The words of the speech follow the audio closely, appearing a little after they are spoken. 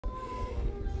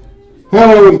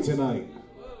How are we tonight?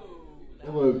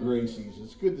 Hello, Gracies.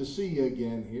 It's good to see you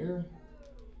again here.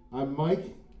 I'm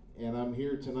Mike, and I'm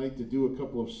here tonight to do a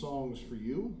couple of songs for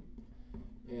you.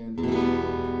 And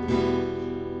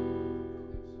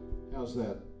how's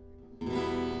that?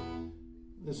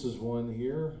 This is one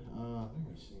here. Let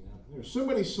me see. There's so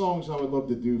many songs I would love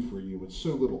to do for you with so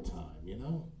little time, you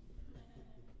know?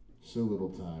 So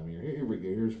little time here. Here we go.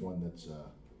 Here's one that's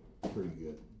pretty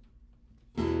good.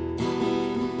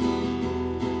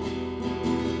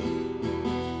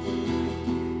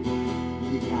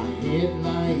 You got head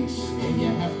lice and you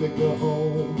have to go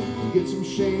home. Get some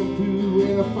shampoo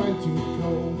and a fine-tooth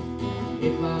comb.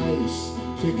 Head lice,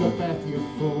 take a bath, you're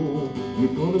full.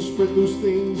 You're gonna spread those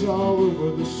things all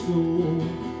over the school.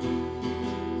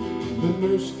 The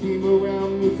nurse came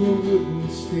around with a wooden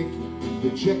stick to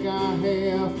check our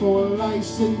hair for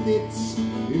lice and nits.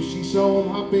 If she saw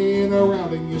them hopping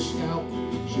around in your scalp,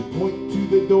 she'd point to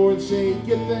the door and say,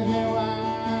 "Get the hell out."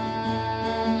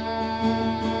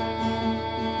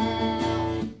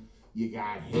 You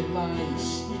got head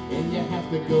lice and you have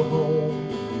to go home.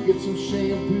 Get some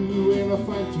shampoo and a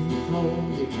fine-tooth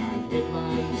comb. You got head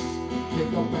lice,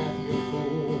 take a bath, you're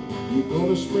full. You're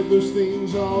gonna spread those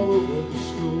things all over the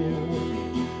school.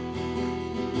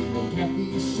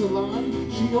 Kathy's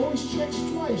salon, she always checks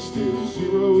twice. There's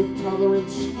zero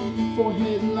tolerance for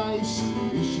head lice.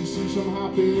 If she sees them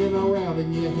hopping around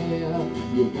in your hair,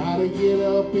 you gotta get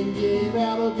up and get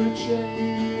out of her chair.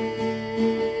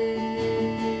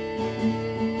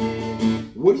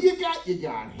 What do you got? You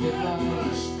got head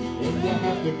lice and you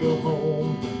have to go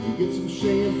home. You get some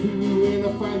shampoo and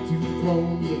a fine-tooth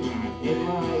comb. You got head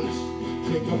lice,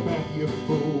 take a bath, you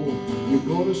fool. You're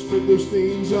gonna spread those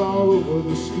things all over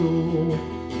the school.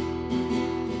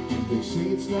 They say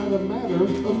it's not a matter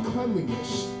of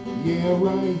cleanliness. Yeah,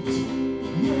 right.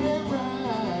 Yeah,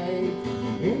 right.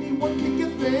 Anyone can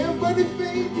get there, but if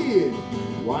they did,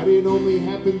 why'd it only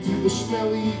happen to the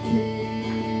smelly kid?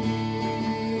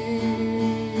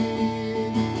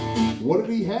 What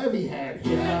did he have? He had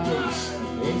head lice,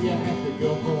 and you have to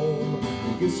go home.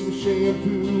 Get some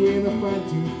shampoo and a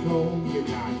fine-tooth comb. You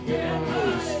got head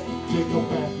lice, take a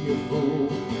bath, you fool.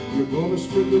 You're gonna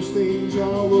spread those things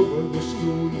all over the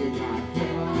school. You got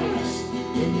head lice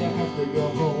and you have to go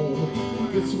home.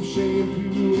 Get some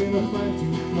shampoo and a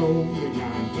fine-tooth comb. You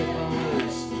got head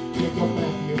lice, take a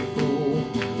bath, you fool.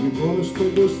 You're gonna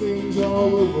spread those things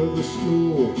all over the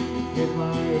school. Head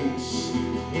lice,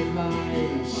 head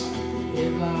lice,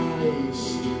 head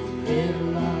lice, head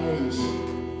lice.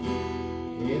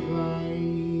 Headlines.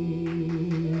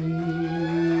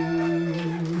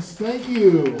 Thank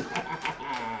you.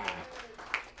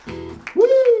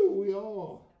 Woo! We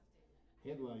all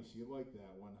headlines. You like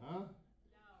that one, huh? No.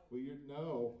 Well, you're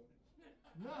no.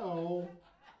 No.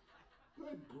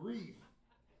 Good grief.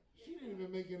 She didn't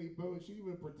even make any bones. She didn't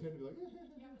even pretend to be like. You have a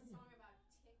song about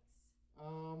ticks?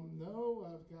 No.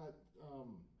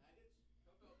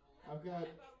 I've got.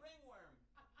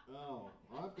 Oh,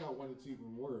 I've got one that's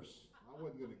even worse. I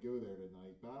wasn't going to go there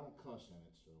tonight, but I don't cuss in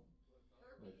it, so.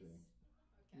 Okay.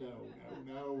 No.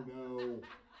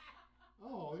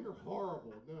 Oh, you're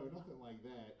horrible. No, nothing like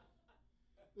that.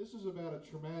 This is about a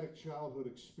traumatic childhood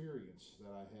experience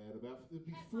that I had about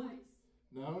before.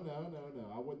 No.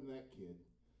 I wasn't that kid.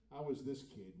 I was this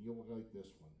kid. You'll like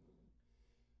this one.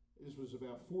 This was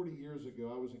about 40 years ago.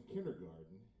 I was in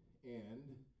kindergarten,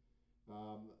 and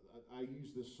I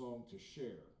used this song to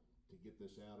share. To get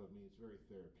this out of me, it's very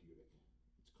therapeutic.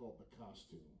 It's called The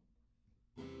Costume.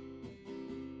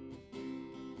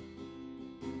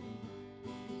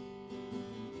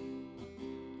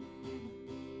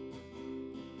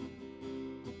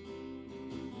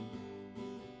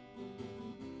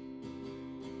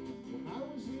 When I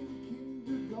was in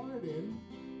kindergarten,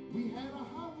 we had a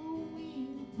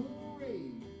Halloween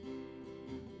parade.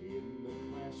 In the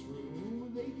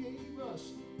classroom, they gave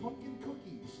us pumpkin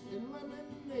cookies and lemonade.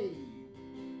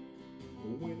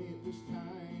 When it was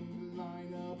time to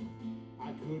line up,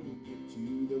 I couldn't get to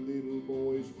the little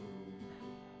boy's room.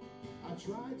 I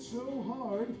tried so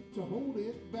hard to hold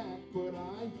it back, but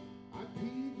I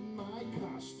peed in my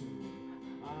costume.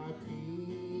 I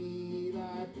peed in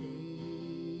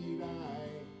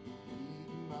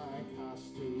my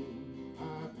costume. I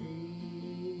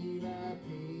peed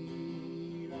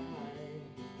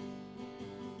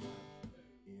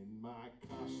in my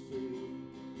costume.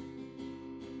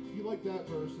 You like that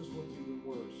verse? This one's even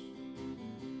worse.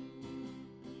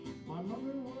 My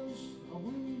mother was a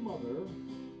room mother.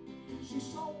 She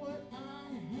saw what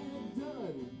I had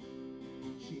done.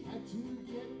 She had to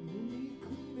get me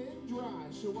clean and dry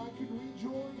so I could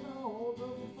rejoin all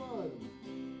the fun.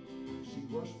 She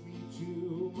rushed me to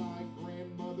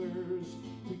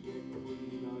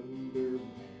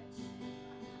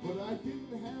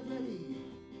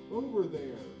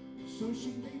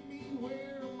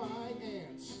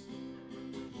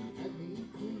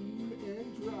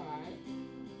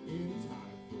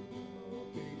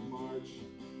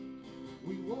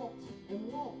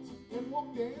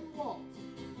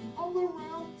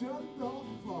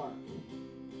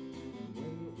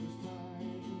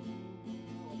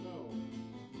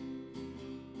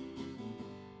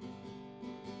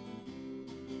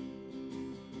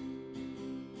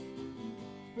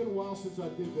been a while since I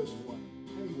did this one.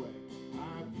 Anyway,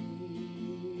 I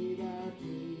peed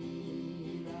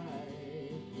in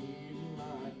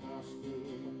my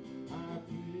costume. I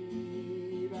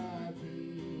peed in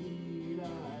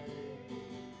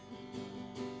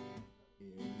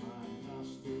my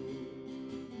costume.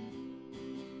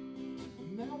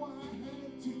 Now I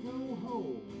had to go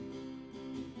home.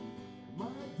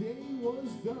 My day was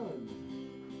done.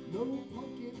 No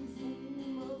pumpkin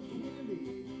full of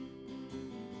candy.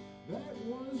 That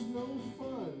was no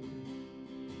fun.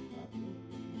 I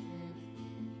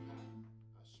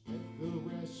spent the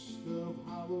rest of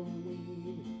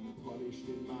Halloween punished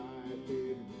in my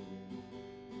bedroom.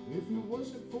 If it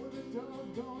wasn't for the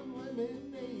doggone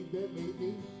lemonade that made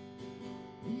me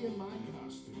be in my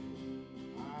costume.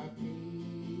 I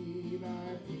peed in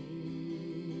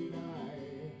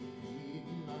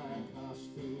my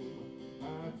costume. I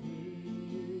peed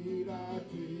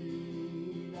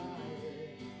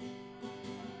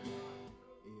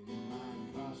in my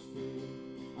costume.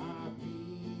 I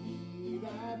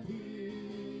peed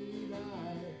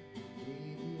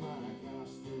in my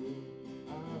costume.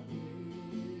 I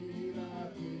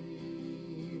peed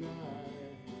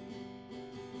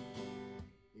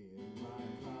in my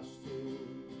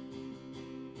costume.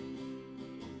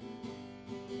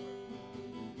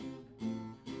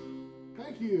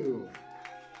 Thank you.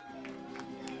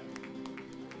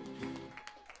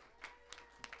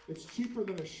 It's cheaper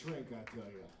than a shrink, I tell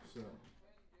you. So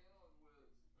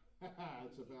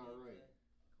that's about right.